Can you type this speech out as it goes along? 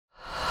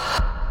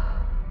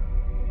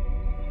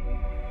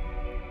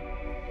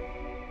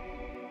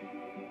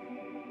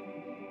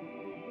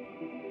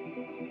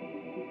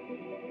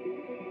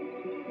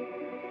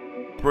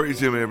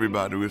Praise Him,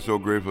 everybody. We're so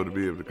grateful to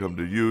be able to come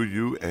to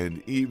you,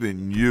 and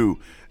even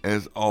you.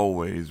 As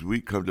always, we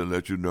come to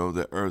let you know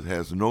that earth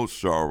has no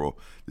sorrow,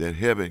 that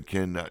heaven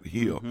cannot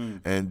heal.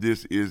 And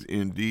this is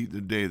indeed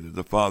the day that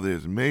the Father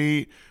has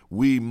made.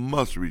 We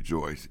must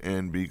rejoice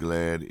and be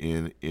glad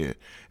in it.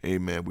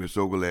 Amen. We're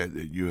so glad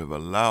that you have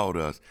allowed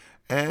us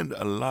and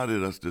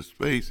allotted us the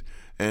space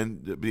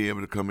and to be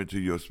able to come into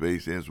your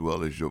space as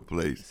well as your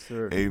place.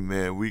 Yes,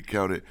 amen. We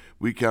count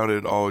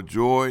it all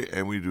joy,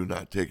 and we do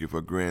not take it for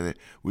granted.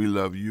 We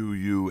love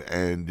you,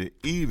 and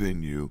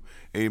even you.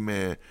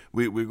 Amen.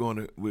 We're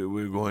going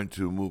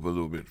to move a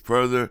little bit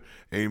further.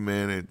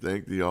 Amen. And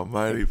thank the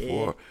Almighty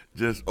for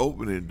just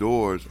opening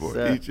doors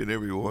for each and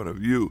every one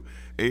of you.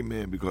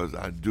 Amen. Because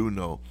I do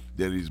know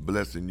that He's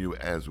blessing you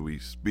as we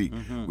speak.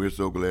 We're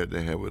so glad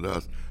to have with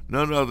us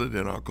none other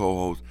than our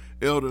co-host,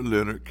 Elder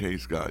Leonard K.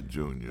 Scott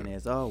Jr. And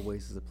as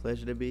always, it's a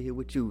pleasure to be here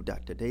with you,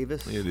 Dr.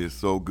 Davis. It is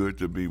so good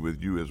to be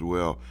with you as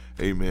well.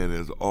 Amen.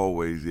 As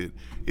always, it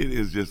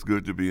is just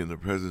good to be in the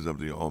presence of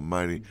the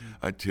Almighty.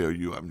 I tell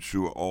you, I'm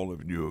sure all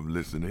of you are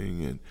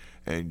listening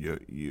and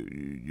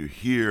you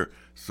hear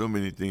so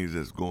many things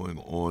that's going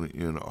on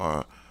in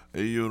our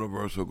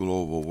universal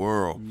global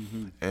world.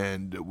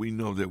 And we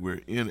know that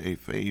we're in a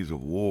phase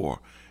of war.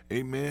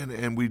 Amen.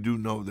 And we do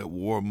know that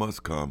war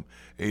must come,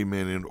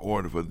 amen, in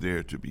order for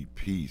there to be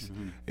peace.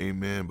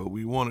 Amen. But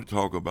we want to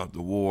talk about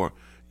the war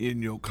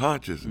in your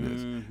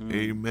consciousness.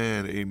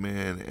 Amen.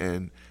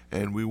 Amen.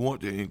 And we want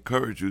to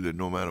encourage you that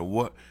no matter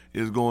what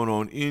is going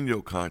on in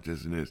your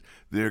consciousness,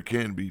 there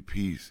can be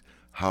peace.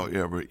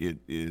 However, it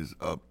is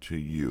up to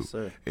you.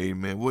 Yes,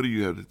 amen. What do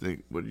you have to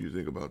think? What do you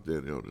think about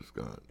that, Elder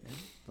Scott?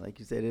 Like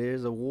you said, it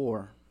is a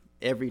war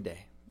every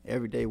day.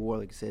 Everyday war,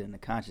 like you said, in the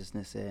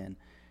consciousness. And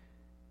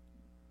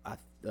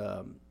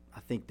I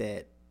think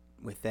that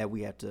with that,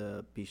 we have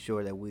to be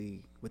sure that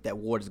with that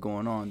war that's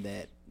going on,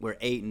 that we're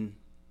aiding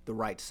the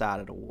right side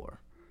of the war.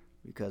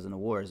 Because in the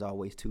war, there's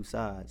always two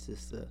sides.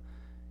 It's the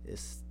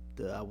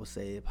I would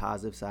say,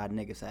 positive side,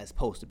 negative side. It's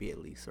supposed to be, at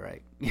least,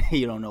 right?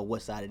 You don't know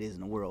what side it is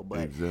in the world.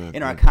 But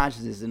in our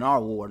consciousness, in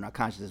our war, in our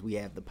consciousness, we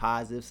have the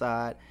positive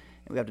side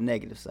and we have the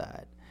negative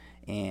side.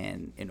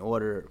 And in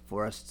order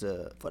for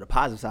the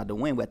positive side to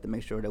win, we have to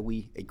make sure that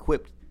we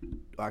equip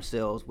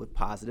ourselves with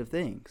positive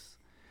things.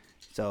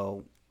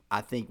 So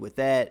I think with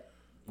that,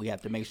 we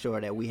have to make sure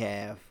that we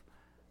have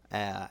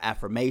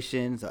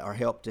affirmations or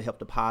help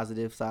the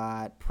positive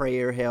side.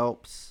 Prayer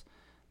helps,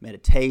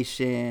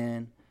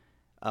 meditation,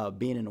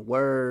 being in the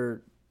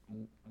Word,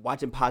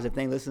 watching positive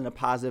things, listening to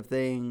positive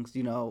things,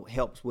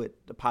 helps with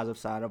the positive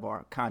side of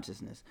our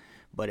consciousness.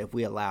 But if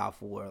we allow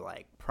for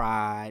like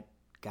pride,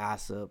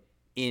 gossip,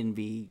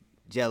 envy,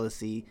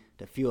 jealousy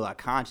to fuel our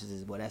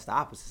consciousness, well, that's the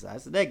opposite side.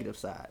 It's the negative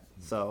side.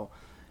 So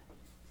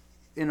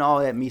in all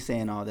that, me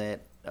saying all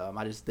that,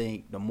 I just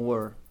think the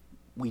more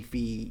we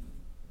feed,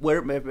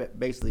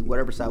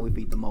 whatever side we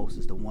feed the most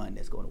is the one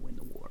that's going to win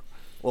the war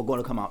or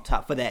going to come out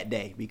top for that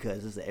day,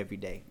 because it's an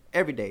everyday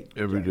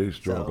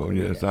struggle. So,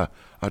 yes, I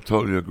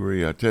totally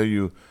agree. I tell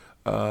you,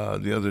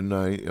 the other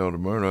night, Elder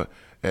Myrna,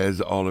 as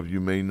all of you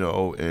may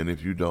know, and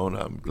if you don't,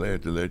 I'm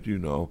glad to let you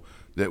know,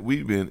 that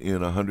we've been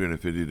in a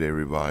 150-day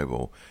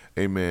revival.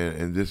 Amen.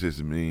 And this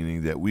is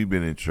meaning that we've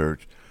been in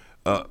church.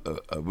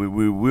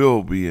 We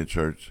will be in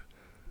church.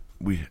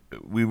 We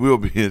will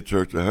be in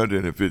church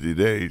 150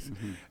 days.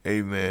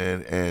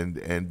 Amen.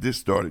 And this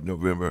started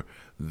November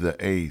the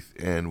 8th,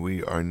 and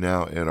we are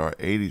now at our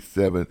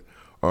 87th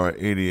or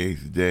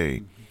 88th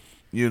day.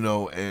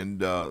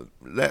 And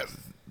that's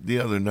the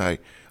other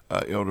night,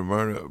 Elder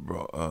Myrna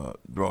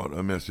brought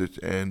a message,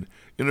 and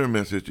in her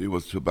message it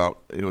was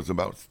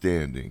about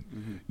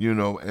standing.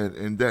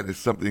 And that is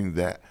something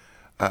that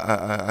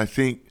I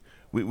think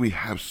we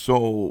have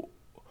so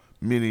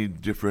many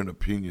different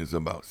opinions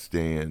about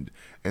stand,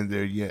 and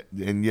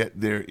yet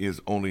there is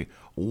only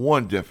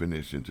one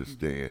definition to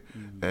stand.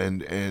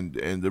 And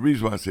the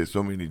reason why I say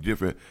so many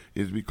different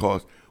is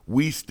because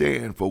we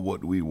stand for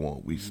what we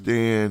want. We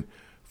stand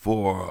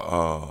for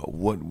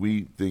what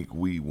we think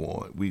we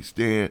want. We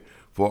stand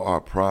for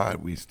our pride.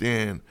 We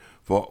stand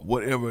for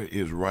whatever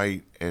is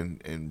right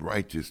and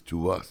righteous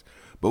to us.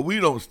 But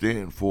we don't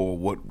stand for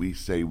what we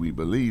say we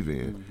believe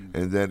in,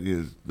 and that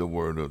is the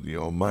word of the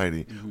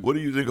Almighty. What do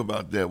you think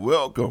about that?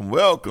 Welcome.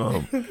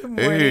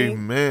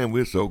 Amen.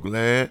 We're so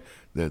glad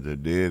that the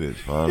dead is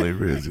finally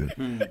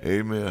risen.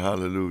 Amen.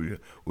 Hallelujah.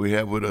 We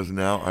have with us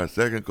now our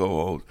second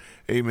co-host,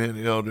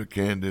 amen, Elder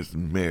Candace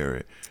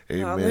Mary.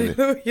 Amen.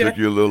 Hallelujah. It took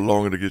you a little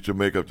longer to get your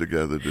makeup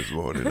together this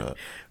morning. Huh?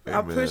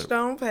 I pushed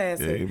on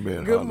past it.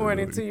 Amen. Good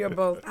morning to you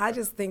both. I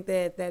just think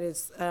that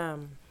is,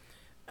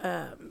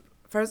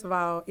 first of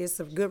all, it's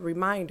a good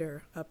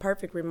reminder, a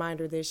perfect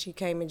reminder that she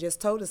came and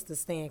just told us to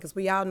stand, because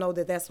we all know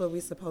that that's what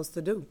we're supposed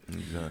to do.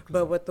 Exactly.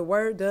 But what the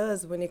word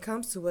does when it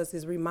comes to us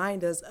is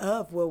remind us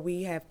of what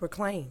we have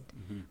proclaimed,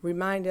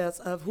 remind us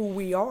of who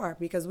we are,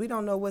 because we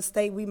don't know what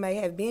state we may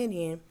have been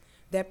in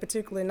that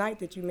particular night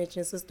that you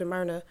mentioned, Sister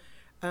Myrna,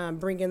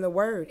 bringing the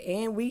word.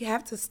 And we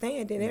have to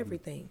stand in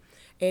everything.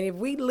 And if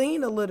we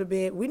lean a little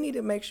bit, we need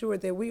to make sure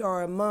that we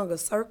are among a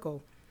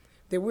circle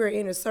that we're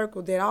in a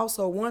circle that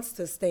also wants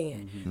to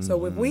stand.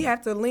 So if we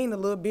have to lean a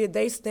little bit,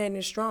 they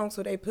standing strong,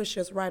 so they push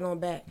us right on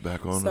back.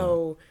 Back on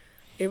So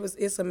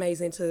it's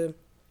amazing to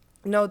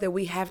know that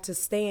we have to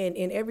stand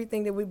in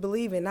everything that we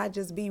believe in, not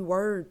just be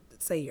word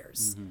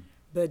sayers,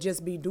 but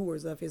just be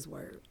doers of his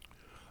word.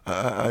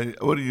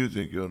 What do you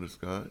think, Elder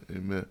Scott?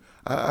 Amen.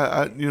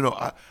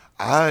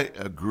 I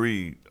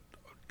agree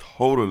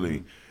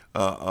totally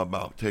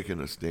about taking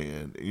a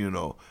stand.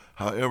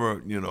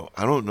 However,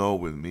 I don't know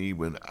with me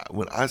when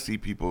I see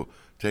people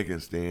taking a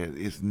stand,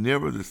 it's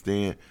never the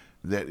stand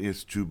that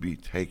is to be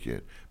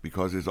taken,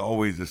 because it's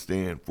always a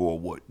stand for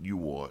what you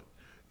want.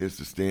 It's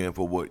a stand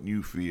for what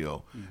you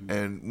feel.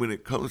 And when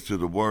it comes to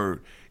the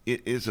word,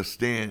 it is a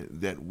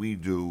stand that we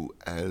do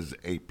as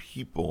a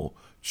people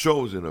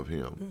chosen of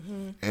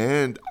him.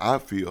 And I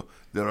feel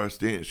that our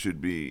stand should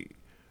be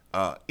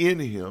in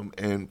him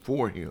and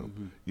for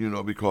him,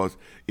 because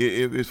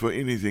if it's for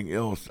anything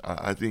else,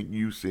 I think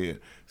you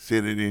said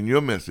it in your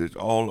message,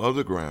 all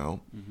other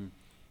ground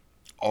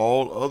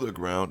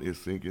is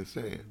sinking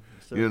sand.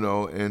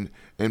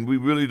 And we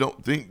really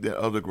don't think that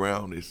other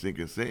ground is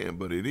sinking sand,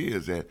 but it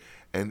is.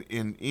 And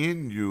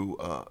in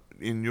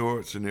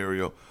your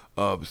scenario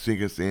of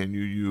sinking sand,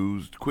 you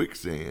used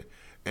quicksand,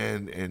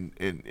 and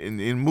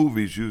in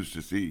movies you used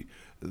to see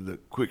the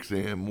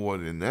quicksand more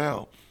than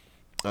now.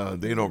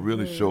 They don't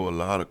really show a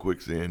lot of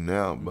quicksand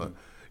now, but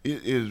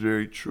it is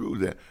very true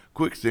that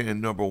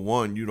quicksand, number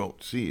one, you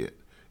don't see it.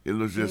 It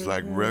looks just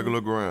like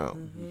regular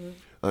ground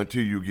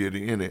until you get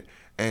in it,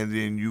 and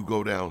then you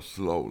go down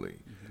slowly.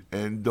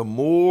 And the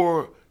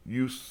more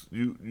you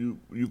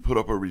put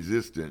up a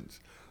resistance,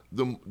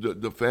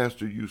 the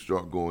faster you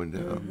start going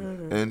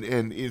down.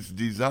 And it's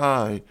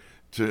designed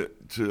to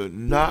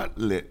not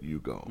let you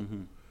go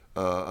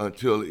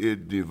until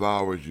it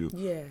devours you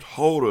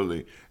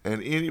totally.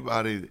 And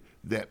anybody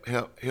that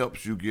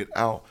helps you get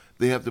out,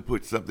 they have to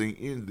put something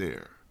in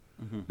there.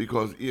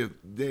 Because if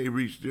they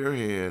reach their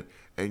hand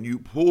and you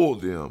pull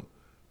them,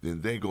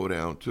 then they go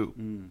down too.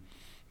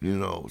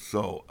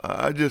 So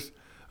I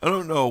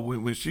don't know,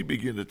 when she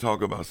began to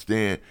talk about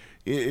stand,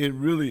 it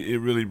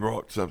really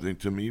brought something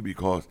to me,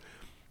 because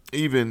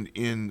even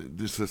in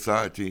the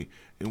society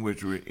in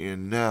which we're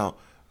in now,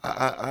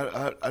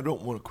 I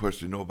don't want to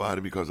question nobody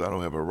because I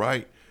don't have a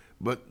right,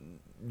 but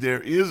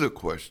there is a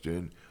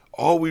question: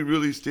 are we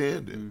really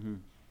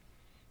standing?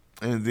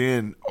 And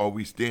then are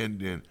we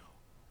standing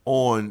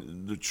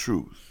on the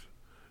truth?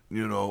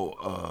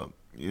 So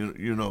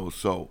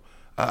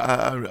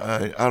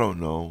I don't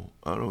know.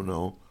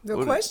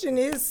 The question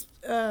is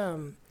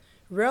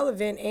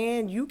relevant,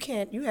 and you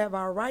have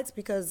our rights,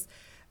 because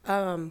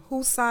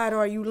whose side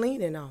are you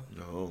leaning on?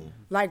 No.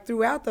 Like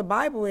throughout the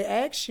Bible, it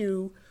asks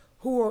you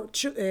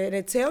and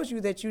it tells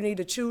you that you need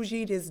to choose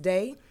ye this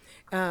day.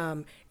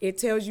 It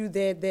tells you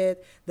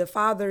that the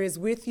Father is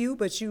with you,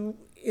 but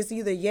it's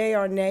either yay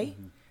or nay.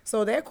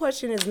 So that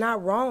question is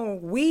not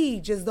wrong.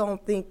 We just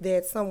don't think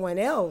that someone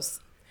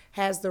else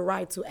has the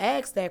right to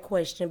ask that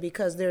question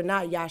because they're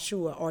not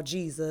Yahshua or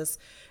Jesus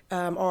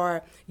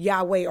or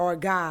Yahweh or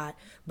God.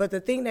 But the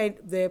thing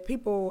that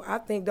people, I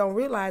think, don't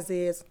realize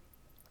is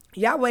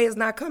Yahweh is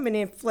not coming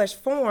in flesh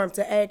form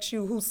to ask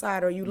you whose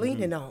side are you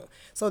leaning on.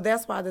 So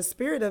that's why the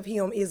spirit of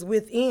him is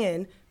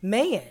within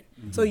man.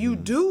 So you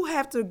do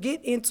have to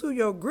get into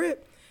your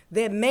grip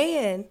that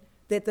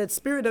the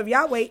spirit of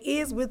Yahweh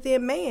is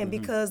within man,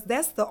 because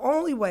that's the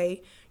only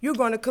way you're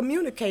going to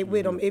communicate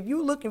with him. If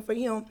you're looking for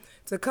him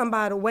to come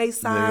by the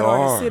wayside or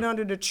to sit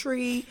under the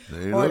tree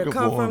or to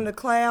come from the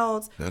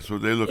clouds, that's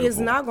what they're looking for. It's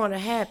not going to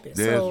happen.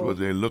 That's what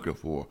they're looking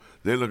for.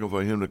 They're looking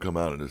for him to come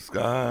out of the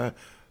sky,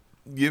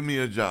 give me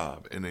a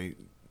job, and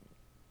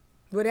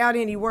without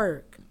any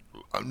work.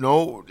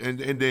 No, and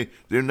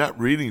they're not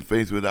reading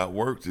faith without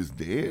works is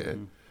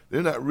dead.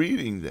 They're not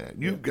reading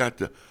that. You've got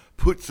to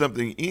put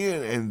something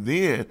in, and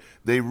then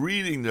they're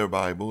reading their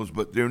Bibles,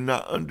 but they're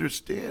not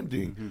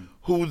understanding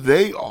who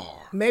they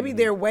are. Maybe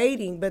they're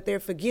waiting, but they're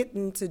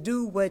forgetting to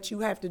do what you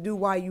have to do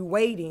while you're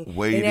waiting.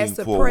 Waiting and that's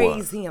to for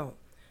praise what? him.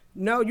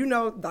 No,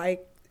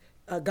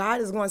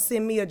 God is going to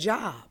send me a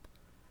job.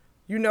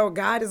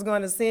 God is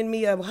going to send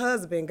me a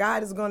husband.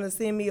 God is going to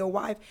send me a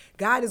wife.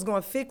 God is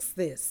going to fix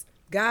this.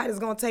 God is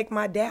going to take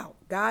my doubt.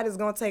 God is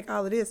going to take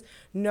all of this.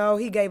 No,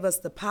 he gave us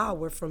the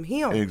power from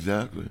him.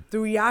 Exactly.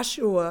 Through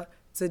Yahshua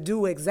to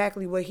do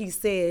exactly what he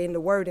said in the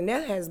word. And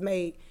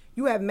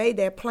you have made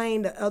that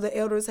plain. The other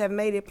elders have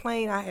made it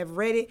plain. I have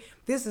read it.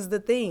 This is the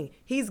thing.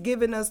 He's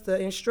given us the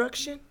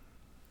instruction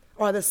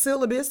or the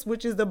syllabus,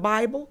 which is the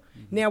Bible.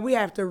 Now we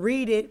have to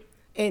read it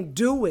and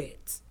do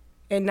it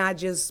and not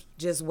just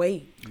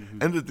wait.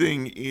 And the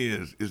thing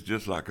is, it's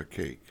just like a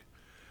cake.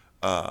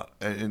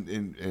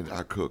 And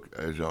I cook,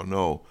 as y'all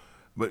know.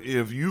 But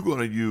if you're going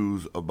to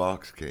use a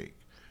box cake,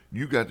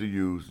 you got to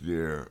use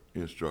their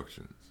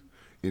instructions.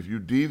 If you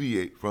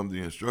deviate from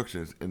the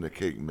instructions and the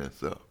cake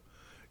mess up,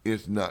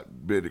 it's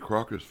not Betty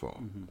Crocker's fault.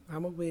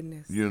 I'm a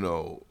witness.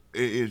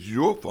 It's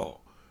your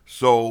fault.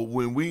 So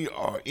when we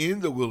are in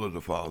the will of the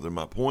Father,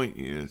 my point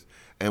is,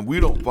 and we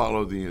don't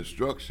follow the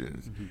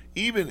instructions,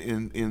 even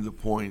in the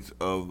points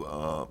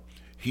of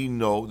he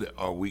knows that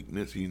our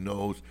weakness, he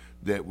knows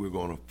that we're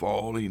going to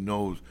fall, he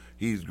knows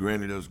he's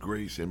granted us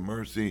grace and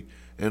mercy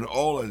and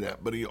all of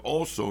that, but he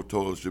also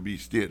told us to be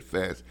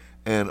steadfast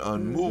and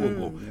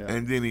unmovable.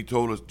 And then he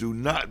told us, do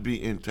not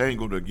be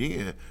entangled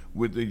again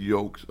with the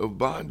yokes of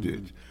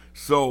bondage.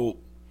 So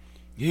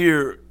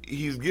here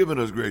he's given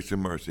us grace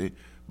and mercy,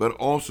 but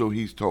also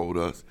he's told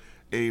us,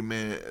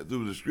 amen,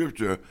 through the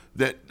scripture,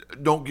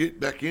 that don't get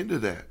back into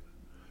that.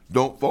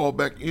 Don't fall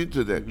back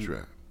into that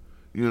trap.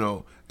 You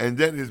know, and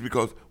that is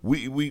because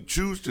we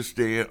choose to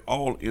stay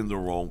all in the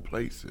wrong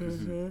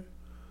places.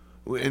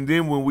 And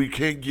then when we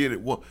can't get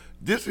it, well,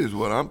 this is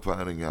what I'm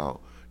finding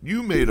out.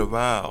 You made a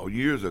vow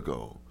years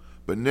ago,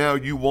 but now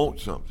you want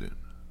something.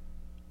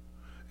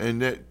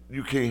 And that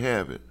you can't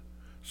have it.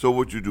 So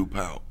what you do,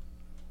 pout.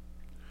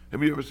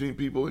 Have you ever seen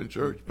people in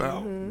church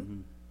pout?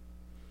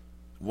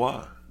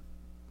 Why?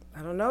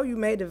 I don't know, you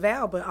made the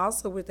vow, but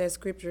also with that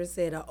scripture it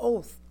said an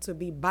oath to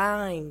be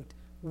bind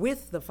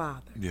with the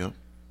Father. Yeah.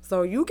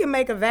 So you can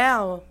make a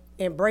vow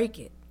and break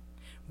it.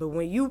 But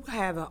when you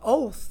have an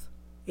oath,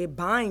 it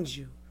binds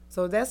you.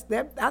 So that's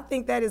that. I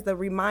think that is the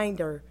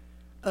reminder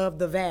of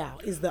the vow,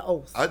 is the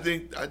oath. I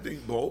think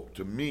both,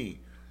 to me,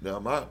 now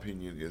my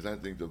opinion is I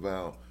think the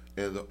vow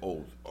and the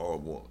oath are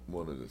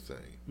one of the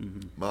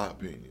same. My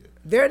opinion.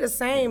 They're the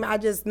same. I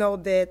just know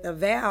that a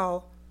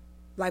vow,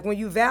 like when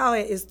you vow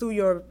it, it's through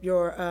your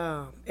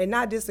and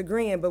not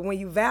disagreeing, but when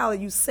you vow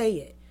it, you say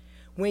it.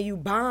 When you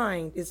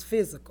bind, it's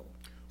physical.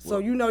 So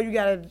Well, you know you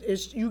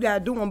gotta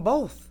do them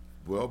both.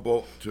 Well,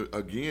 both.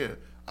 Again,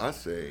 I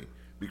say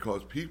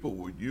because people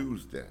would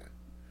use that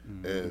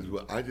as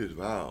well. I just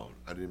vowed.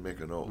 I didn't make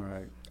an oath.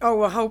 Right. Oh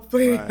well,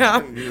 hopefully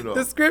You know,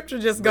 the scripture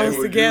just They goes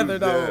would together use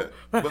though.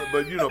 that.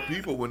 But you know,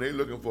 people when they're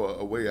looking for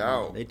a way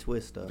out, They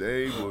twist stuff.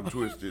 they will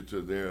twist it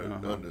to their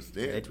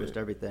understanding. They twist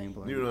everything.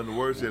 Blaine. You know, in the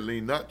words that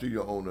lean not to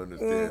your own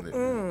understanding.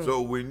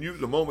 So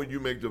the moment you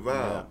make the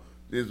vow,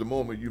 is the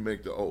moment you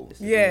make the oath.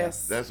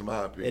 Yes. That's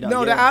my opinion.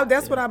 No, Yeah.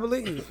 that's what I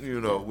believe.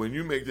 You know, when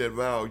you make that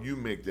vow, you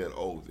make that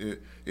oath.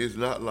 It's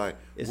not like,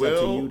 It's up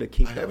to you to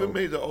keep I the haven't oath.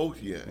 made the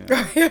oath yet.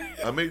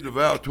 I made the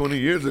vow 20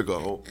 years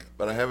ago,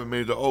 but I haven't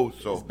made the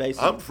oath, so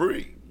basically- I'm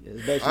free.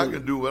 It's I basically-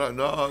 can do what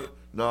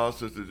no,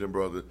 sisters and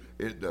brothers,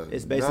 it does.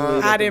 It's basically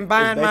I didn't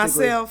bind it's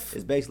basically- myself.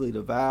 It's basically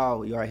the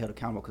vow. You already held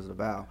accountable because of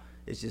the vow.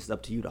 It's just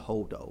up to you to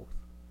hold the oath.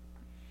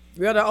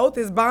 Well, the oath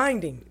is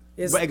binding.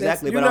 It's, But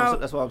exactly, it's, you but know,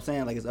 that's what I'm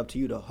saying. Like it's up to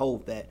you to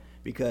hold that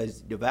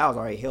because the vows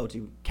already held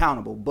you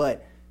accountable.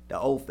 But the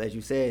oath, as you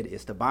said,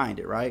 is to bind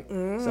it, right?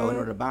 So in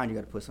order to bind, you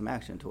got to put some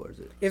action towards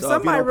it. if So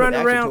somebody you don't put run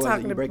action around towards it,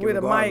 talking you break it with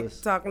a mic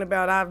regardless. talking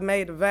about I've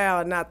made a vow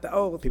and not the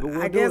oath, People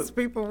will I do guess it.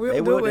 people will They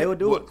do would, it. They would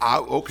do Well, it.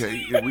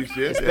 okay, if we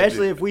said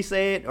Especially that, if we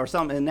say it or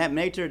something in that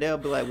nature, they'll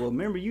be like, "Well,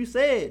 remember you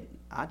said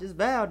I just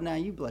vowed." Now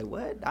you be like,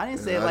 "What? I didn't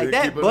say it I like didn't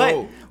that." keep an But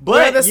oath.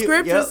 Well, the you-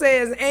 scripture yep.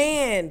 says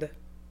and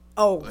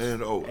oath.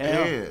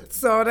 and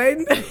So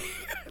they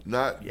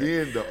not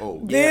then the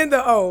oath. then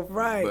the oath,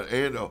 right? But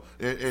and They'll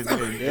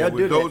with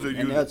do those that, of you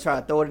and they'll try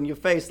to throw it in your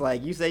face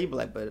like you say. You be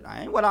like, "But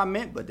I ain't what I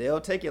meant." But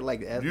they'll take it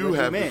like as you what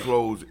have you to meant.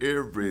 close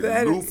every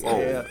That is- loophole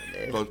Yeah.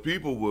 because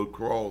people will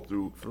crawl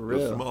through the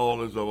real.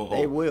 smallest of a hole.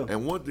 They will.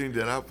 And one thing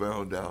that I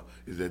found out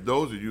is that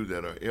those of you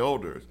that are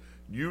elders,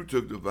 you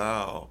took the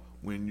vow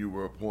when you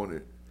were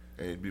appointed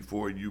and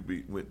before you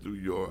went through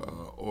your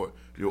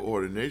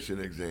ordination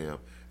exam.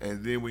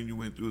 And then when you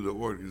went through the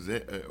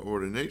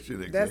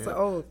ordination exam, That's the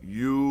oath.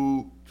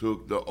 you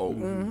took the oath.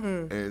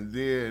 And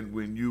then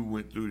when you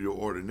went through your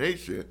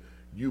ordination,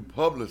 you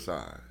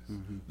publicized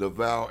the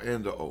vow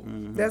and the oath.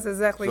 That's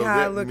exactly So how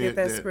I that look meant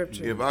at that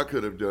scripture. If I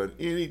could have done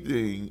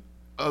anything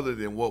other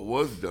than what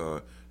was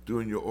done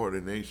during your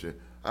ordination,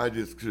 I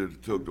just could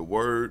have took the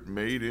word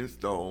made in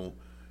stone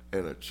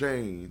and a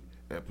chain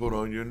and put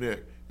on your neck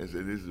and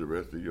said, "This is the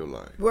rest of your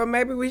life." Well,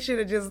 maybe we should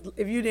have just,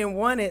 if you didn't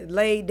want it,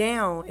 laid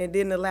down and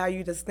didn't allow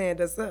you to stand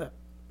us up.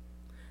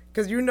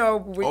 Because you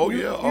know,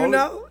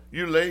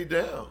 You laid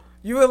down.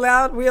 we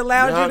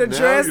allowed you to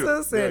dress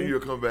us, Now and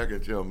you'll come back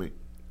and tell me,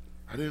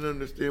 "I didn't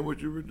understand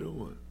what you were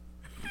doing."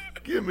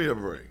 Give me a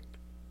break.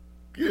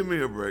 Give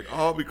me a break.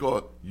 All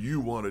because you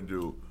want to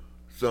do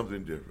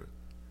something different.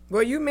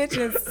 well, you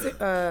mentioned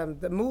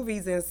the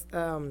movies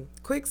in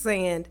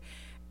Quicksand,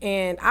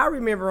 and I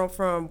remember them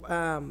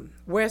from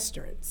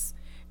Westerns,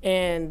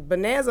 and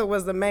Bonanza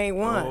was the main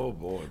one. Oh,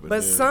 boy, But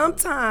Bonanza.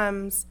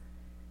 sometimes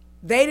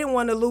they didn't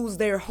want to lose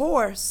their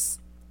horse,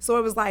 so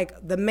it was like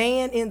the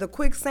man in the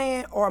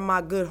quicksand or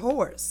my good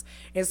horse.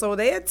 And so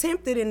they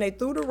attempted, and they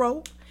threw the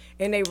rope,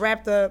 and they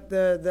wrapped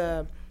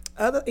the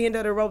other end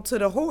of the rope to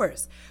the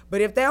horse.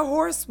 But if that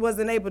horse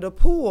wasn't able to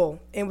pull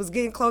and was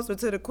getting closer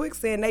to the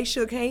quicksand, they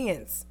shook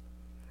hands.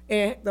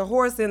 And the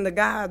horse and the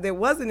guy that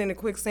wasn't in the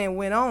quicksand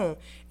went on,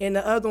 and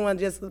the other one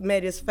just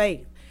met his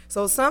fate.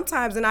 So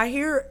sometimes, and I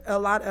hear a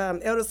lot,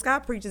 Elder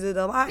Scott preaches it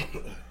a lot,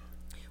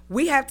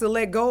 we have to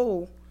let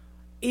go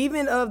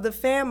even of the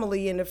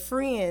family and the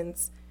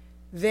friends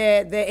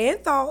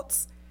and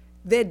thoughts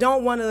that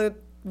don't want to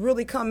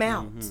really come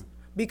out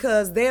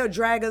because they'll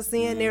drag us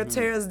in, they'll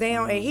tear us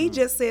down. And he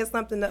just said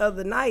something the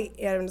other night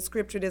in the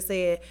scripture that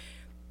said,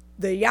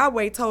 the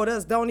Yahweh told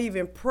us don't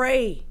even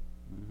pray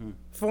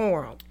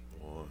for them.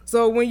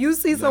 So when you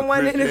see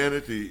someone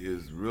Christianity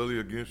is really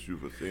against you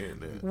for saying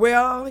that.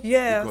 Well,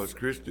 yes. Because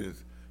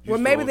Christians. Well,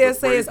 maybe they'll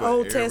say it's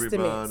Old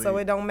Testament, so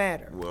it don't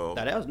matter. Well,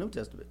 No, that was New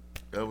Testament.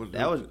 that was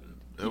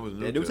The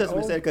New New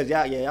Testament said because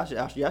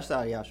y'all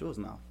saw Yahshua's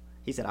mouth.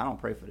 He said, "I don't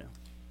pray for them."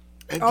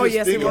 And Oh, just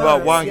yes, think it about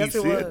was. why Yes, he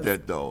it said was.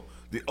 that, though.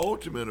 The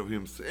ultimate of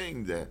him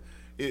saying that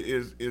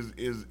is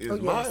yes,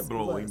 mind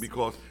blowing it was.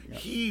 because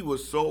he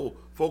was so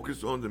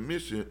focused on the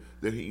mission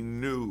that he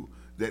knew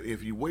that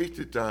if he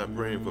wasted time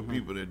praying for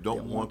people that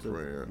don't want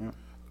prayer,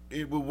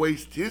 it would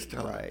waste his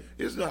time. Right.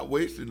 It's not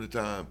wasting the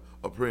time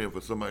of praying for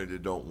somebody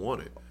that don't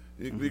want it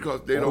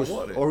because they don't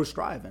want it. Or who's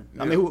striving.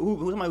 I Yeah. mean,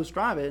 who's somebody who's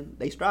striving?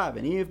 They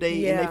striving. Even if they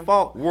Yeah. in they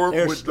fault, Work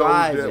they're with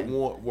striving. those that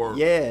want work.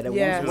 Yeah, that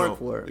Yeah. wants to work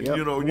for it. Yep.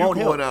 You know, Who you're won't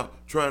going help.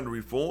 out trying to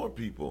reform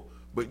people,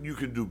 but you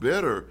can do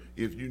better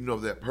if you know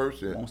that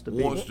person Wants to be.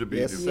 to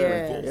Yes, be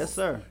sir. reformed. Yes,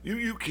 sir.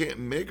 You can't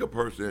make a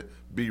person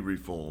be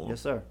reformed. Yes,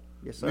 sir.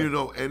 Yes, sir. You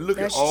know, and look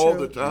That's at all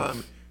true. the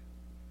time,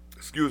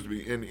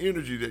 and the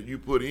energy that you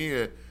put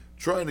in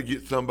trying to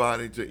get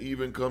somebody to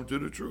even come to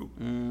the truth.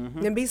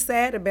 And be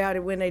sad about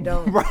it when they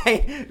don't.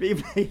 Right.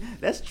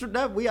 That's true.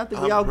 I think we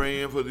I'm all.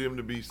 praying for them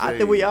to be saved. I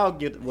think we all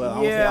guilty. Well, I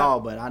won't say Yeah. all,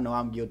 but I know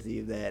I'm guilty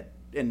of that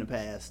in the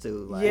past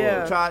too. Like,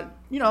 Yeah. try.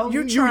 You know,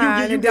 You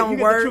trying, it don't you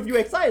get work. the truth. You're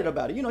excited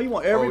about it. You know, you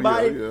want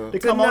everybody yeah. to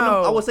come on.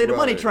 know. I would say the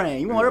money Right.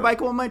 train. You want Yeah. everybody to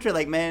come on the money train.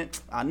 Like, man,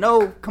 I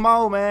know. Come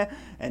on, man.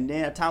 And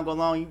then as time goes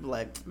along, you be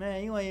like,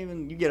 man, you ain't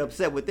even. You get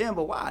upset with them,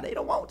 but why? They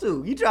don't want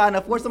to. You trying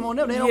to force them on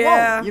them. They don't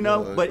Yeah. want. You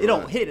know, Right, but it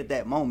don't right. hit at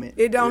that moment.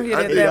 It don't hit I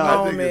at think, that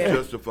I think it's moment.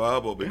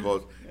 justifiable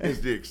because it's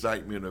the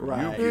excitement of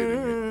Right. you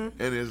getting it.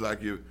 And it's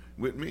like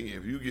with me,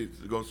 if you get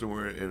to go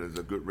somewhere and it's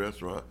a good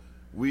restaurant,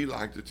 we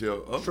like to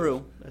tell others.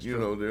 True. That's you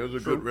true. know, there's a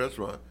True. good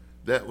restaurant.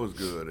 That was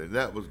good, and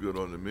that was good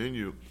on the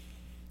menu.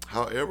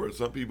 However,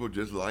 some people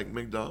just like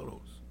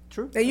McDonald's.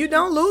 True. And you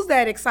don't lose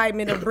that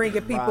excitement of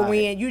bringing people Right.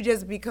 in. You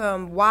just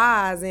become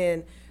wise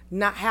in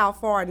not how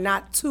far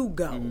not to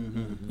go.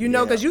 You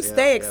know, because you Yeah,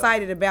 stay yeah.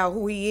 excited about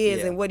who he is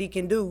Yeah. and what he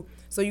can do,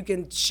 so you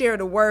can share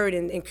the word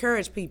and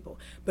encourage people.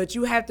 But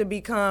you have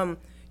to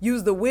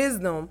use the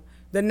wisdom,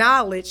 the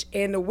knowledge,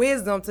 and the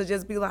wisdom to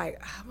just be like,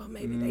 well,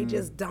 maybe they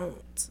just don't.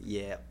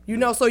 Yeah. You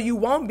know, so you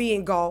won't be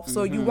engulfed,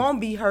 so you won't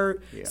be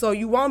hurt, Yeah. so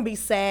you won't be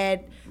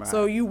sad,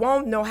 so Right. you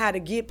won't know how to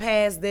get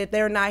past that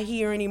they're not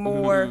here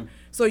anymore.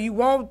 So you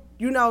won't,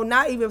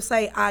 not even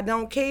say, I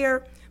don't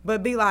care,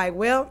 but be like,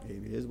 well,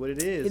 It is what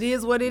it is. it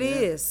is what it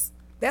is.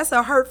 That's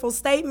a hurtful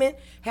statement.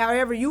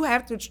 However, you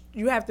have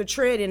to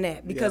tread in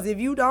that, because Yeah. if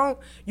you don't,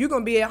 you're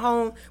gonna be at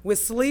home with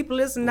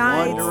sleepless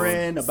nights,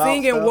 Wondering about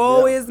singing stuff,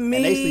 "Woe yeah. is me."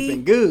 And they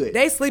sleeping good.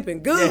 They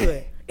sleeping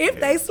good. If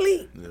they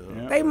sleep,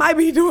 Yeah. they might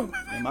be doing what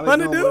They they might be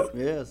want to doing do. what-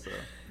 Yeah, so.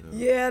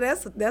 Yeah,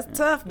 that's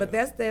tough, but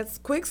that's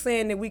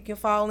quicksand that we can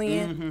fall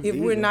in if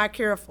we're Easy. not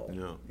careful.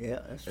 Yeah. Yeah,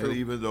 that's And true.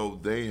 even though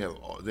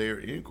they're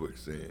in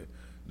quicksand,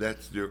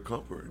 that's their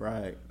comfort.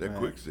 Right, That right.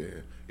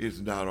 quicksand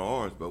is not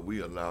ours, but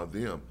we allow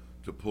them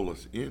to pull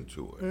us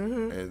into it,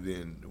 and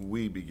then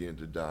we begin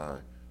to die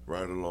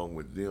right along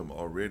with them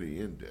already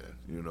in death.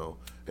 You know,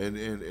 and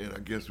I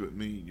guess with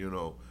me,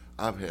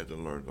 I've had to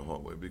learn the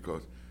hard way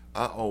because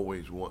I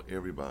always want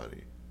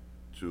everybody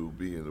to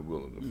be in the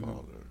will of the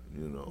Father.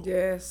 You know.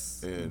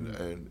 Yes.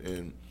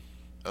 And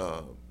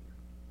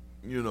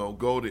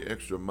go the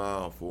extra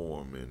mile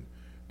for them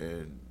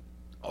and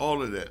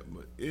all of that.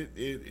 But it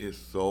is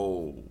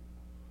so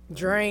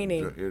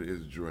Draining. It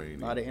is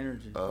draining. A lot of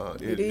energy.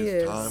 It is.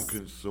 is time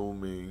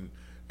consuming,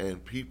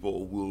 and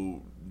people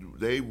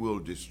will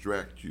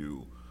distract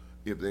you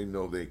if they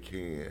know they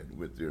can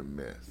with their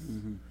mess.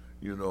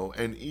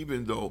 And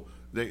even though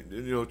they,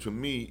 to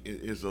me,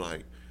 it's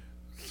like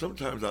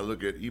sometimes I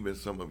look at even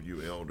some of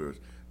you elders,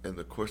 and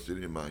the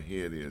question in my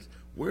head is,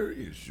 where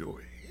is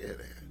your head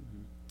at?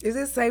 Is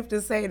it safe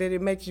to say that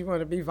it makes you want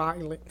to be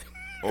violent?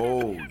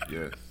 Oh,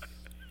 yes.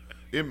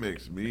 It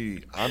makes me,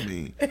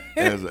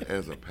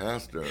 as a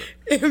pastor,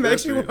 It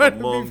makes you especially want to be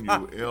among you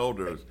violent.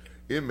 elders,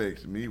 it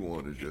makes me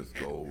want to just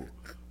go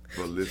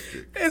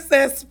ballistic. It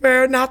says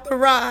spare not the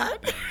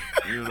rod.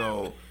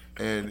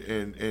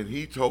 And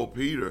he told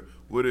Peter,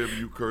 whatever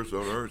you curse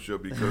on earth shall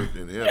be cursed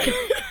in heaven.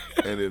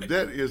 And if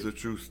that is a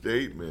true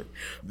statement,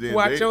 then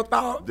Watch your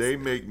thoughts. they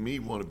make me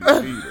want to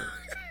be Peter.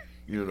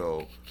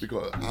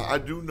 Because I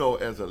do know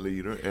as a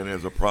leader and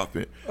as a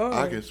prophet,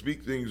 I can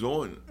speak things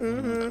on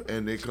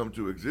and they come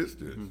to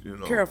existence.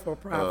 Careful,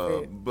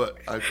 prophet. But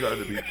I try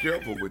to be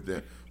careful with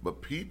that.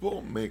 But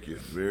people make it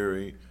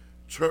very,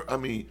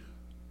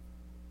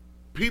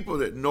 people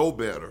that know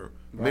better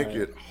make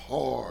it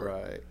hard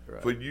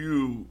Right. for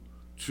you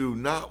to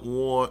not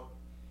want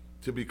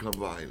to become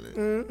violent.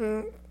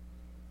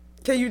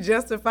 Can you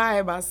justify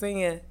it by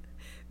saying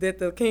that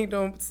the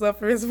kingdom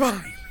suffers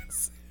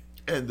violence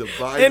And the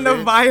and the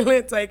violence.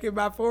 violent take it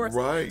by force?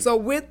 Right. So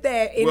with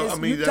that, Well, I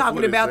mean, you that's talking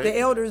what it's about the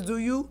saying. elders, do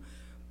you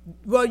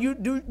well, you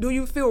do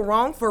you feel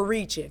wrong for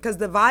reaching? Because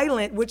the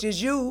violent, which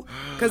is you,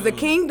 because the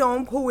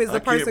kingdom, who is the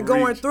person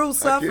going through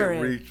suffering.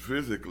 I can't reach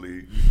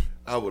physically.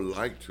 I would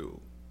like to.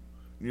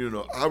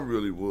 I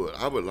really would.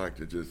 I would like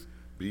to just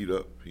beat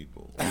up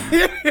people.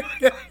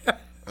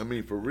 I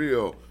mean, for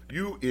real.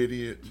 You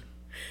idiot.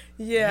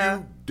 Yeah.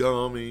 You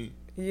dummy.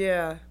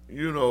 Yeah.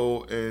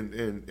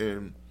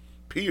 And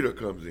Peter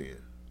comes in.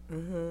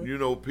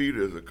 Mm-hmm.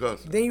 Peter is a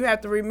cuss. Then you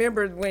have to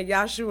remember when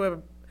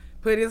Yahshua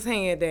put his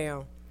hand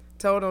down,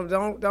 told him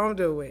don't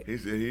do it. He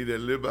said he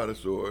didn't live by the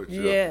sword. So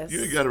yes.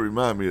 You ain't got to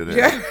remind me of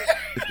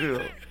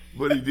that.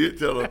 But he did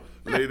tell him,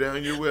 lay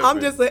down your weapon. I'm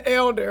just an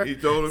elder. He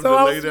told him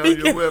to lay down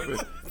your weapon.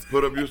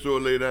 Put up your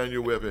sword, lay down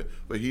your weapon.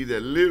 But he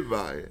that lived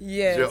by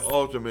it shall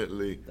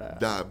ultimately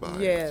die by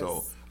it.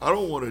 So I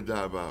don't want to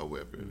die by a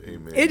weapon.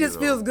 Amen. It just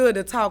feels good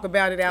to talk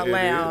about it out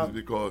loud. It is,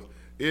 because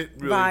it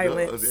really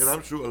Violence. does. And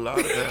I'm sure a lot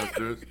of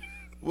pastors,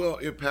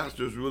 if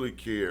pastors really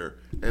care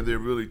and they're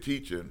really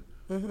teaching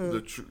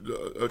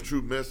a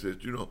true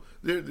message,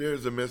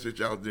 there's a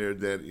message out there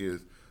that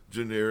is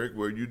generic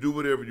where you do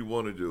whatever you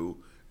want to do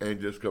and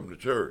just come to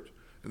church.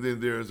 And then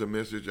there's a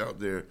message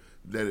out there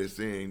that is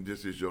saying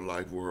this is your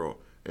life world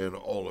and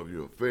all of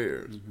your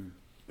affairs.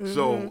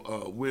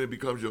 So when it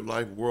becomes your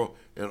life world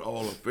and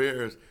all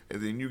affairs,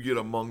 and then you get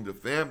among the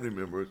family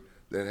members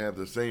that have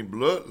the same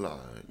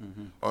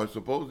bloodline, are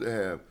supposed to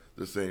have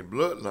the same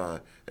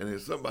bloodline, and then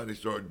somebody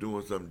starts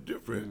doing something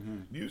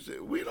different, you say,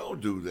 we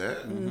don't do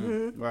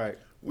that. Right.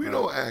 We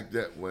don't act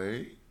that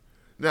way.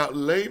 Now,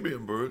 lay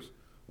members,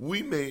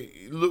 we may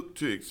look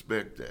to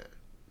expect that.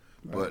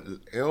 Right. But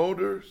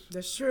elders,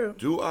 that's true.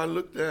 Do I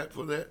look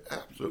for that?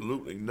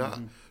 Absolutely not.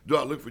 Do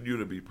I look for you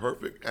to be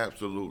perfect?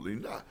 Absolutely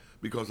not,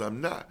 because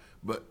I'm not.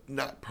 But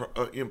not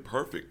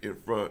imperfect in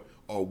front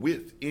or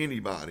with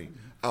anybody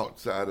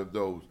outside of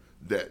those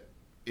that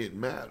it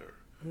matters.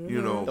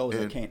 Those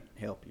that can't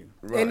help you.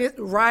 Right.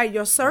 And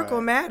your circle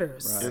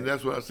matters. Right. And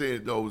that's what I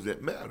said, those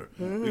that matter.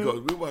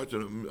 Because we're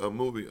watching a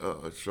movie,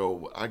 a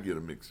show, I get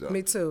them mixed up.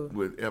 Me too.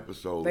 With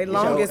episodes. They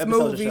longest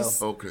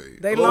movies. Okay.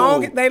 They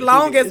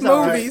longest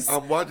movies.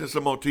 I'm watching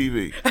some on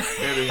TV.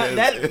 And it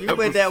has you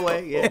put it that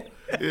way, yeah.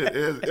 It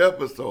has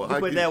episodes. You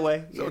put it that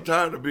way. So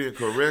tired of being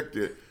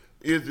corrected.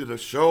 Is it a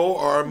show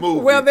or a movie?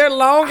 Well, they're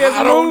longest movies.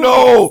 I don't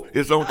know.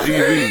 It's on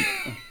TV.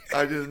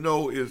 I just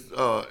know it's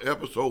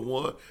episode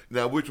 1.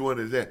 Now, which one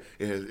is that?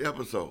 It has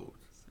episodes.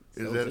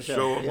 Is that a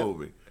show or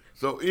movie?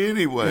 So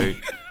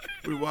anyway,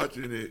 we're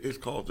watching it. It's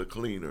called The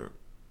Cleaner,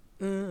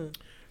 and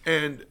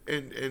it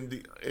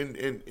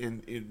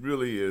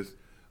really is.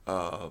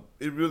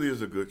 It really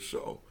is a good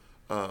show.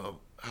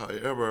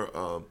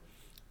 However,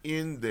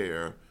 in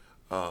there,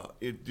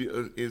 it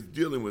is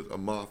dealing with a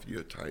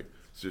mafia type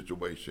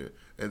situation,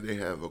 and they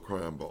have a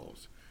crime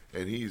boss,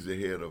 and he's the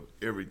head of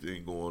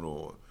everything going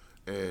on.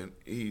 And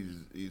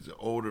he's an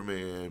older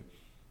man,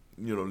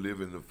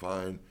 living in a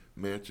fine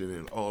mansion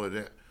and all of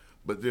that.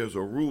 But there's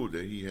a rule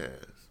that he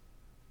has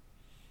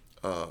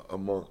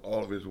among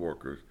all of his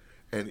workers.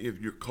 And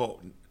if you're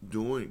caught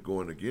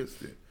going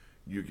against it,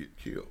 you get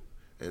killed.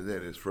 And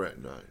that is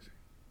fraternizing.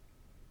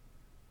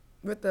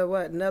 With the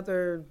what?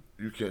 Another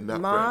You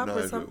cannot mob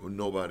fraternize with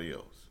nobody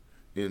else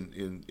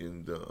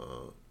in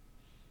the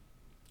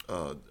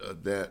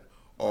that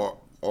or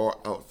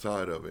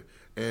outside of it.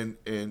 And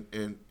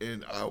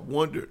I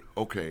wondered,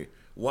 okay,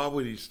 why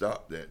would he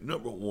stop that?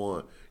 Number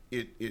one,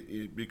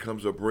 it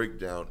becomes a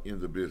breakdown in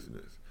the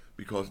business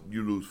because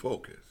you lose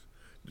focus.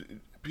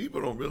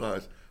 People don't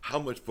realize how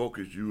much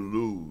focus you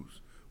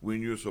lose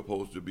when you're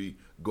supposed to be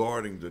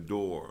guarding the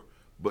door,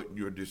 but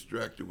you're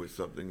distracted with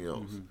something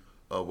else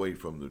away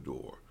from the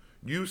door.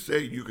 You say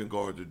you can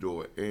guard the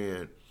door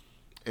and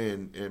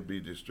be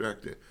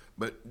distracted,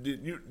 but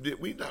did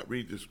we not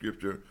read the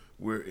scripture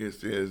where it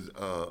says,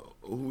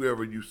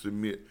 whoever you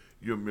submit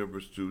your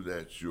members to,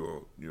 that's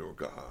your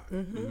God,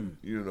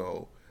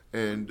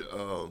 and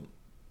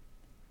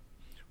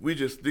we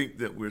just think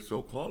that we're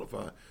so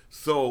qualified.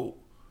 So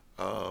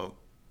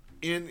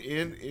in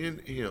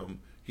him,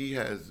 he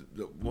has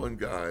the one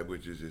guy,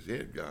 which is his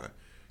head guy,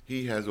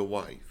 he has a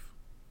wife,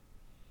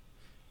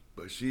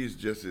 but she's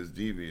just as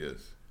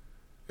devious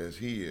as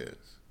he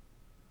is.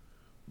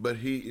 But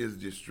he is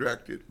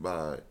distracted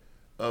by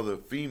other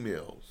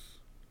females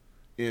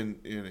in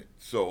it.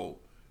 So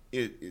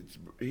it's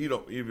he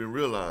don't even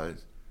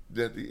realize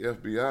that the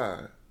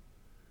FBI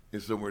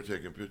is somewhere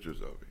taking pictures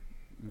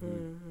of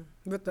him.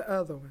 With the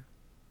other one,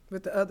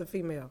 with the other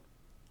female.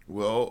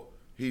 Well,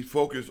 he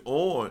focused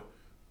on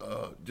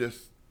it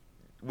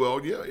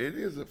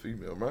is a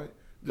female, right?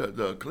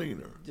 The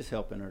cleaner. Just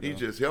helping her. He's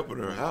just helping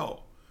her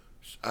out.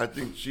 I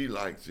think she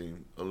likes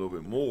him a little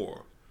bit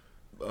more.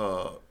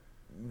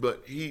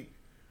 But I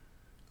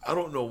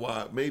don't know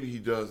why. Maybe he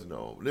does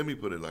know. Let me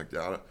put it like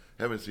that. I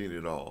haven't seen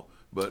it all.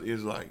 But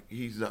it's like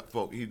he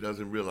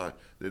doesn't realize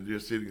that they're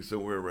sitting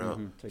somewhere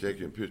around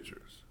taking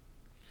pictures.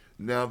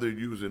 Now they're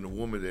using the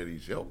woman that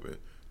he's helping,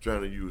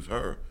 trying to use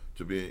her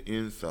to be an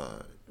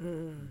inside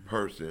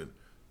person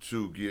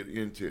to get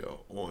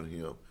intel on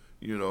him.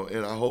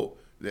 And I hope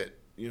that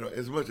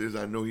as much as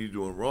I know he's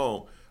doing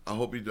wrong, I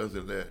hope he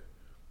doesn't let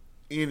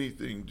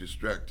anything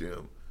distract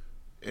him,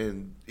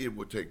 and it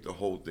will take the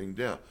whole thing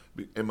down.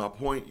 And my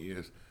point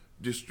is,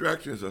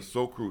 distractions are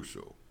so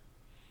crucial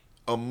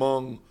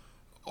among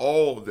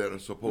all that are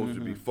supposed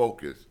to be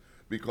focused,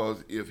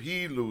 because if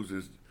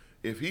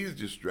he's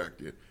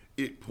distracted,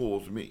 it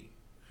pulls me.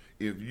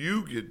 If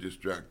you get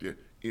distracted,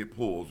 it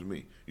pulls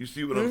me. You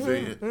see what I'm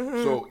saying?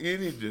 So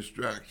any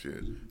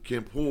distraction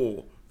can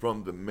pull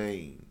from the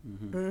main,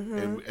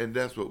 and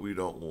that's what we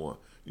don't want.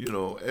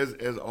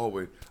 As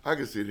always, I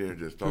can sit here and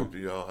just talk to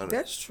y'all.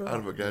 That's true.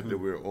 I forgot that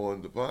we're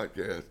on the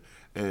podcast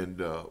and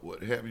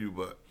what have you,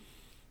 but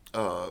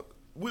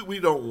we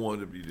don't want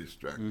to be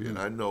distracted.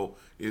 I know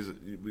we're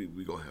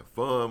going to have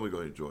fun, we're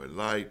going to enjoy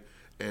life,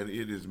 and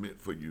it is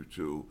meant for you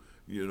too.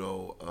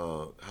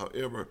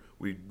 However,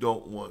 we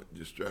don't want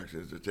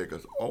distractions to take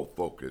us off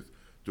focus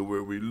to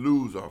where we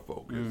lose our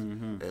focus,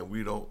 and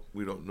we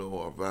don't know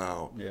our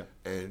vow,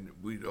 and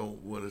we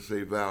don't want to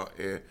say vow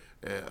 /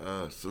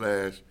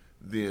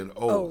 then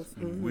oath.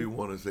 We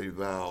want to say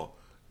vow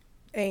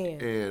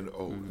and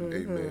oath.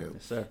 Amen.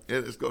 Yes, sir.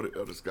 And let's go to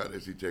Elder Scott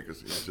as he takes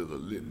us into the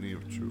litany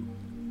of truth.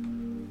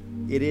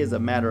 It is a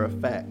matter of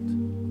fact.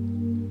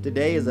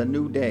 Today is a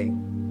new day.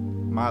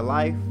 My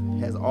life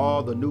has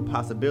all the new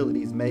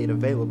possibilities made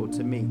available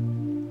to me.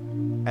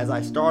 As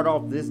I start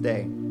off this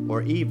day,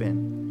 or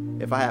even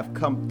if I have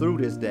come through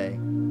this day,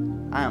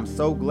 I am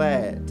so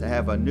glad to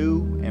have a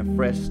new and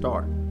fresh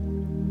start.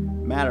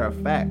 Matter of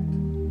fact,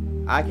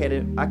 I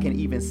can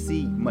even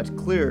see much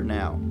clearer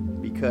now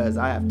because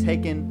I have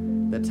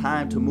taken the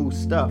time to move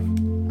stuff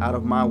out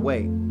of my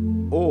way,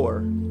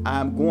 or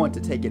I'm going to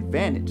take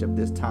advantage of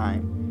this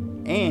time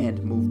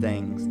and move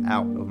things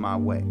out of my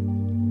way.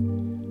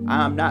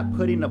 I am not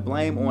putting the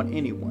blame on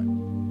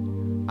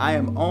anyone. I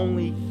am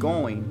only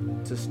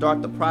going to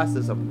start the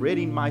process of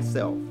ridding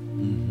myself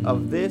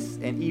of this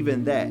and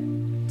even that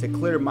to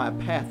clear my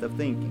path of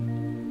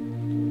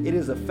thinking. It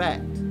is a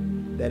fact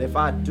that if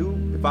I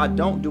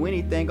don't do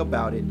anything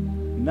about it,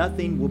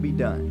 nothing will be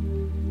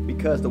done,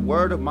 because the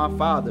word of my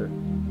Father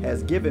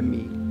has given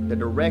me the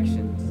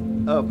directions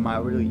of my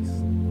release.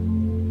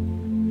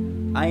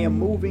 I am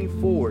moving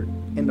forward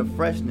in the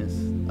freshness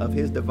of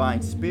His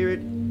divine spirit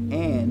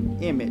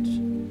and image,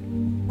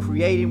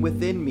 creating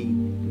within me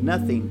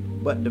nothing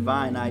but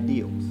divine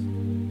ideals.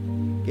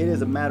 It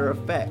is a matter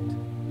of fact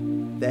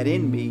that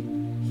in me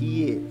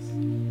He is,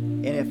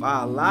 and if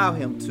I allow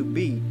Him to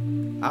be,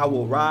 I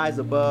will rise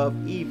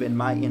above even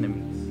my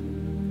enemies.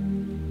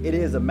 It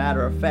is a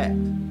matter of fact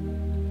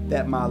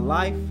that my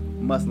life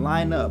must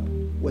line up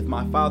with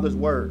my Father's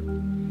word,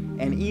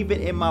 and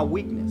even in my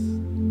weakness,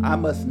 I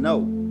must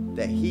know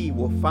that He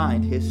will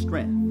find His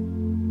strength.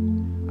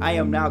 I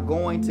am now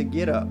going to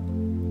get up,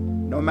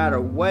 no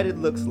matter what it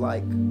looks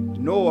like,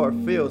 nor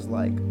feels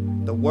like.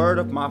 The word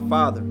of my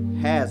Father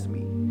has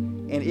me,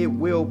 and it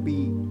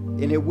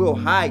will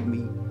hide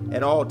me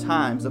at all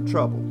times of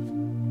trouble.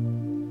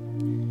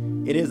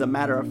 It is a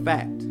matter of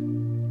fact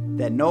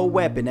that no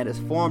weapon that is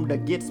formed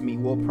against me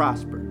will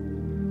prosper,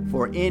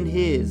 for in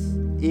His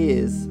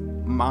is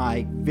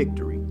my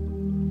victory.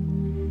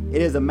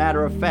 It is a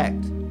matter of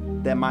fact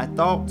that my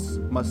thoughts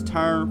must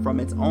turn from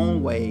its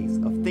own ways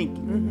of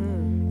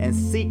thinking and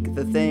seek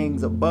the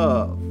things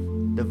above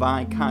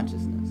divine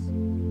consciousness.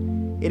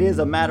 It is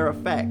a matter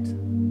of fact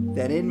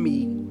that in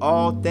me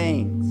all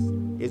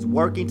things is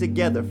working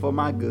together for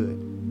my good,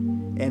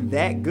 and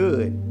that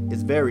good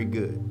is very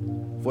good.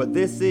 For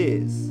this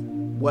is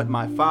what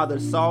my Father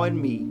saw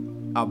in me,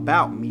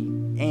 about me,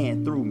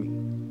 and through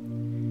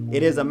me.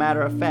 It is a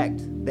matter of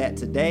fact that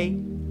today,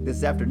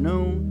 this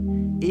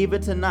afternoon,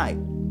 even tonight,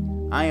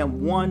 I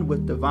am one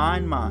with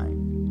divine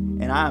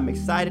mind, and I am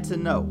excited to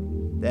know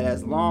that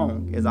as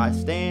long as I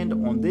stand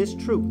on this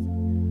truth,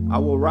 I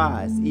will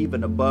rise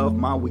even above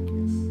my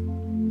weakness.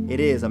 It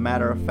is a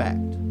matter of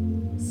fact.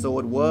 So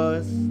it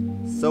was,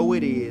 so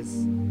it is,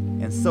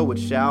 and so it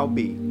shall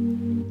be.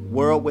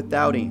 World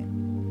without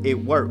end.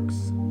 It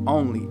works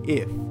only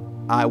if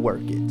I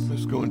work it.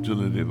 Let's go into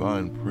the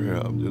divine prayer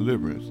of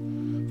deliverance.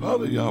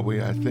 Father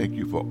Yahweh, I thank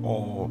you for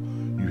all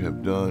you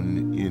have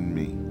done in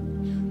me,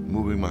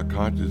 moving my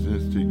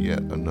consciousness to yet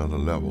another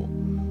level.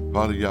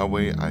 Father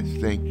Yahweh, I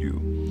thank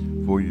you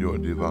for your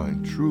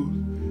divine truth,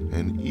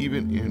 and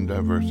even in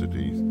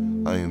diversities,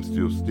 I am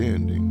still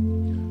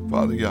standing.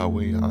 Father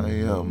Yahweh, I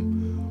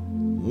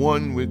am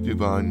one with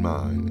divine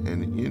mind,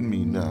 and in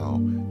me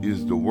now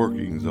is the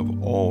workings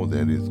of all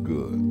that is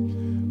good.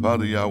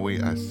 Father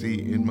Yahweh, I see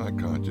in my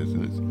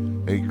consciousness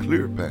a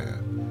clear path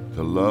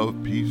to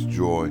love, peace,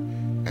 joy,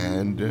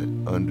 and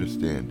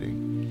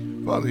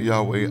understanding. Father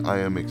Yahweh, I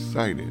am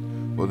excited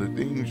for the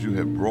things you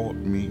have brought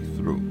me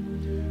through,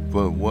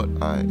 for what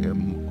I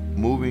am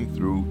moving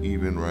through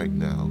even right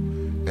now,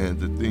 and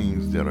the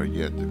things that are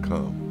yet to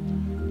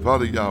come.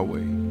 Father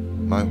Yahweh,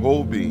 my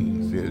whole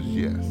being says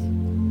yes,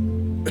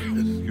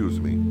 excuse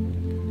me,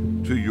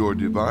 to your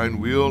divine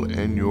will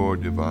and your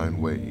divine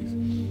ways,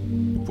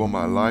 for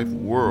my life,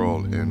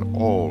 world, and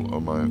all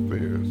of my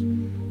affairs.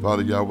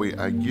 Father Yahweh,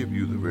 I give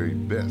you the very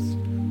best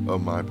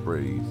of my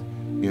praise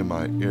in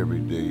my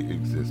everyday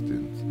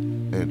existence.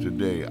 And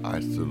today I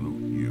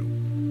salute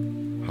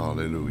you.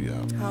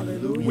 Hallelujah.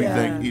 Hallelujah. We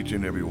thank each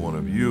and every one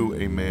of you,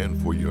 amen,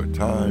 for your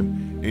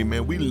time.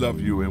 Amen. We love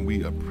you and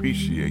we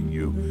appreciate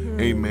you.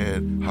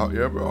 Amen.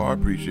 However, our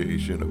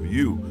appreciation of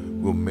you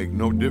will make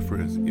no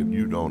difference if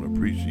you don't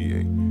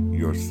appreciate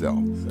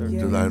yourself.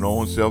 To thine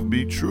own self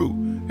be true.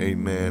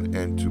 Amen.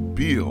 And to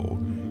build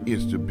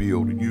is to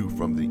build you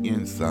from the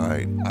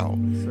inside out.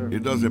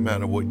 It doesn't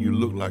matter what you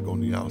look like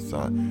on the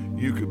outside.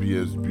 You could be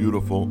as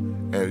beautiful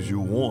as you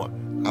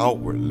want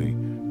outwardly,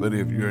 but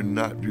if you're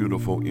not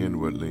beautiful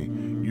inwardly,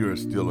 you're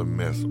still a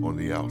mess on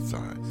the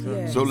outside.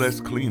 Yes. So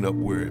let's clean up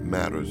where it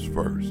matters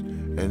first,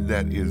 and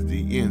that is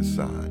the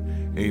inside.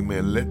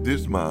 Amen. Let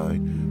this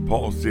mind,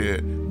 Paul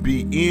said,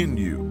 be in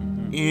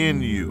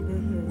you,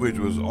 which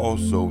was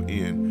also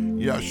in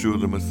Yeshua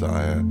the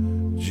Messiah,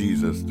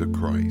 Jesus the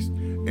Christ.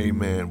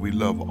 Amen. We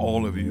love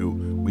all of you.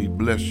 We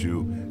bless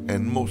you.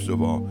 And most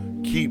of all,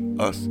 keep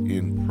us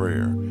in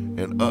prayer.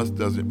 And us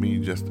doesn't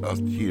mean just us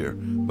here,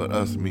 but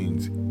us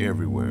means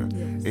everywhere.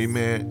 Yes.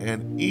 Amen.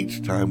 And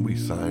each time we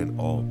sign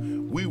off,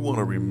 we want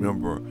to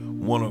remember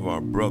one of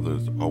our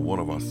brothers or one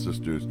of our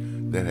sisters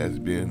that has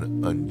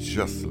been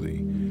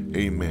unjustly,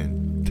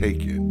 amen,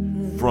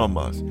 taken from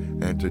us.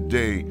 And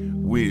today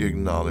we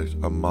acknowledge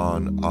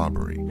Amon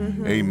Arbery.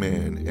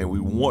 Amen. And we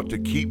want to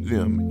keep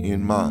them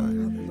in mind.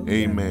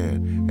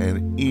 Amen.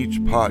 And each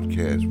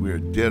podcast we're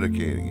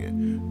dedicating it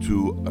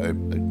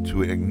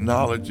to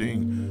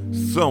acknowledging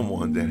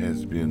someone that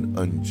has been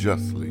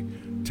unjustly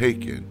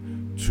taken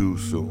too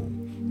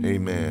soon.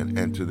 Amen.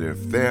 And to their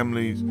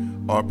families,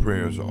 our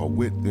prayers are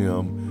with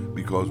them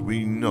because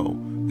we know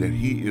that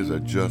He is a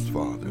just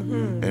Father.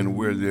 And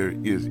where there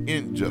is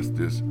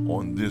injustice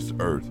on this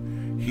earth,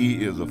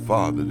 He is a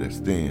Father that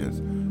stands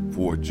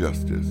for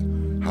justice.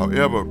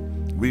 However,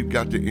 we've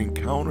got to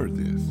encounter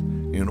this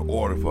in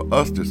order for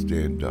us to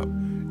stand up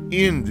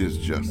in this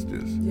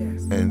justice,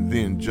 and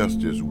then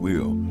justice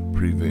will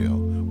prevail.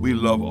 We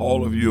love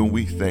all of you and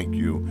we thank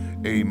you.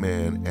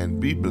 Amen. And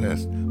be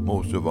blessed.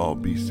 Most of all,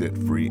 be set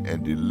free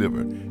and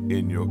delivered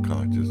in your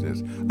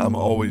consciousness. I'm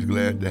always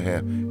glad to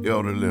have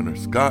Elder Leonard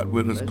Scott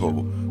with us,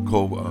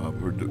 co-host.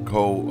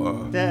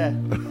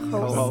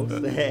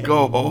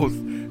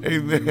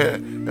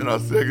 Amen. And our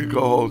second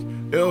co-host,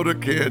 Elder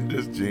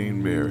Candace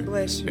Jean Mary.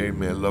 Bless you.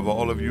 Amen. Love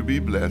all of you. Be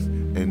blessed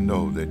and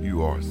know that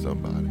you are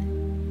somebody.